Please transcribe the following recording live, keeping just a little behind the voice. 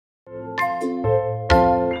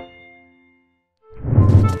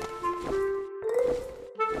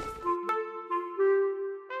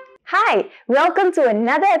Welcome to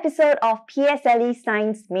another episode of PSLE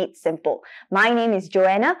Science Made Simple. My name is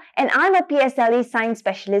Joanna and I'm a PSLE Science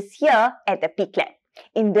Specialist here at the Pique Lab.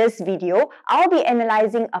 In this video, I'll be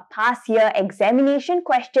analysing a past year examination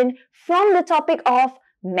question from the topic of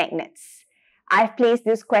magnets. I've placed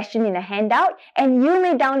this question in a handout and you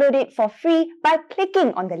may download it for free by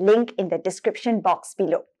clicking on the link in the description box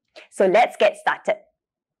below. So let's get started.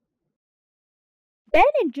 Ben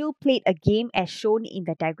and Jill played a game as shown in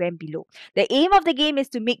the diagram below. The aim of the game is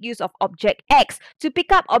to make use of object X to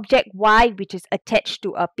pick up object Y, which is attached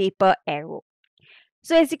to a paper arrow.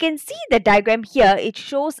 So as you can see the diagram here, it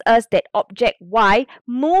shows us that object Y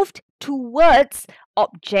moved towards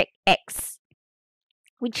object X.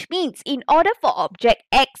 Which means in order for object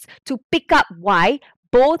X to pick up Y,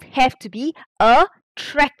 both have to be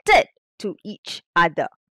attracted to each other.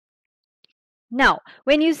 Now,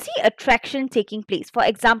 when you see attraction taking place, for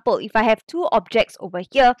example, if I have two objects over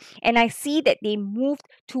here and I see that they moved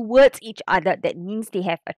towards each other, that means they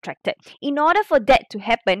have attracted. In order for that to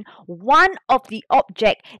happen, one of the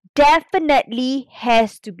object definitely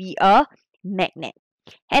has to be a magnet.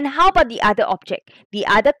 And how about the other object? The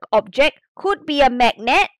other object could be a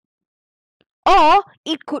magnet or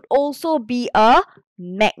it could also be a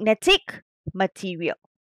magnetic material.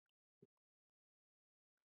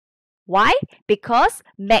 Why? Because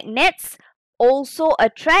magnets also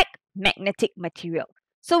attract magnetic material.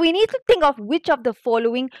 So we need to think of which of the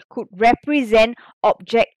following could represent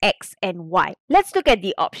object X and Y. Let's look at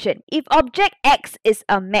the option. If object X is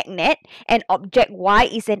a magnet and object Y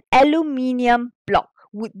is an aluminium block,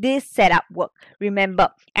 would this setup work? Remember,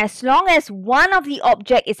 as long as one of the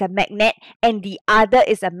object is a magnet and the other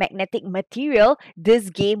is a magnetic material, this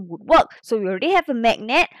game would work. So we already have a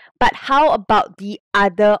magnet, but how about the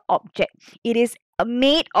other object? It is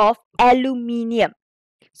made of aluminium.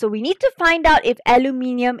 So we need to find out if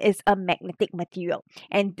aluminium is a magnetic material.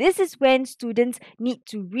 And this is when students need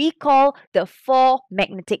to recall the four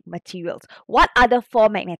magnetic materials. What are the four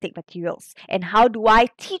magnetic materials? And how do I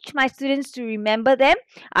teach my students to remember them?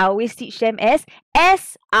 I always teach them as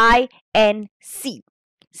SINC.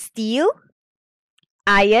 Steel,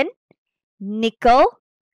 iron, nickel,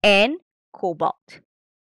 and cobalt.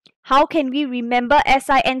 How can we remember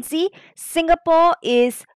SINC? Singapore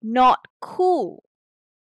is not cool.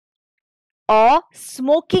 Or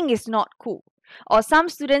smoking is not cool. Or some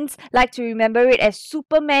students like to remember it as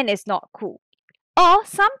Superman is not cool. Or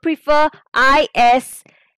some prefer ISCN.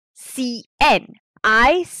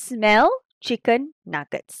 I smell chicken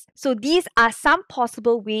nuggets. So these are some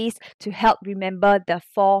possible ways to help remember the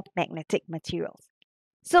four magnetic materials.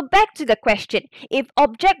 So back to the question. If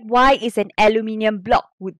object Y is an aluminium block,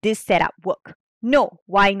 would this setup work? No.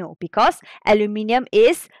 Why no? Because aluminium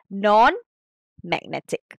is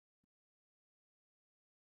non-magnetic.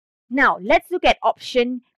 Now, let's look at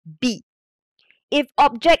option B. If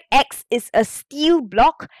object X is a steel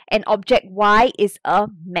block and object Y is a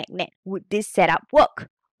magnet, would this setup work?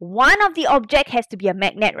 One of the object has to be a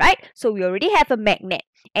magnet, right? So we already have a magnet.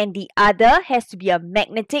 And the other has to be a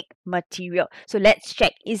magnetic material. So let's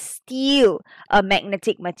check. Is steel a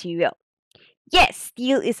magnetic material? Yes,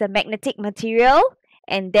 steel is a magnetic material.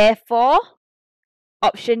 And therefore,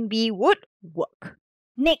 option B would work.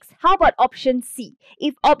 Next, how about option C?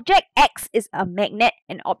 If object X is a magnet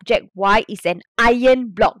and object Y is an iron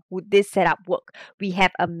block, would this setup work? We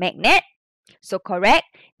have a magnet, so correct.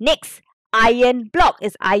 Next, iron block.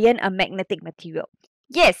 Is iron a magnetic material?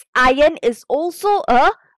 Yes, iron is also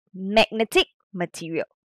a magnetic material.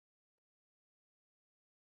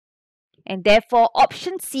 And therefore,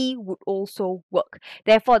 option C would also work.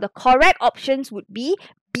 Therefore, the correct options would be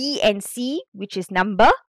B and C, which is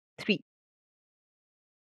number 3.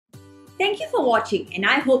 Thank you for watching and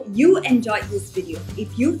I hope you enjoyed this video.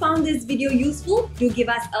 If you found this video useful, do give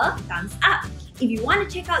us a thumbs up. If you want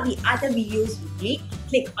to check out the other videos we made,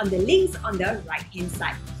 click on the links on the right hand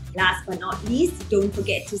side. Last but not least, don't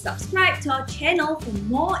forget to subscribe to our channel for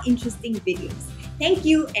more interesting videos. Thank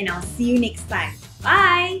you and I'll see you next time.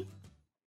 Bye!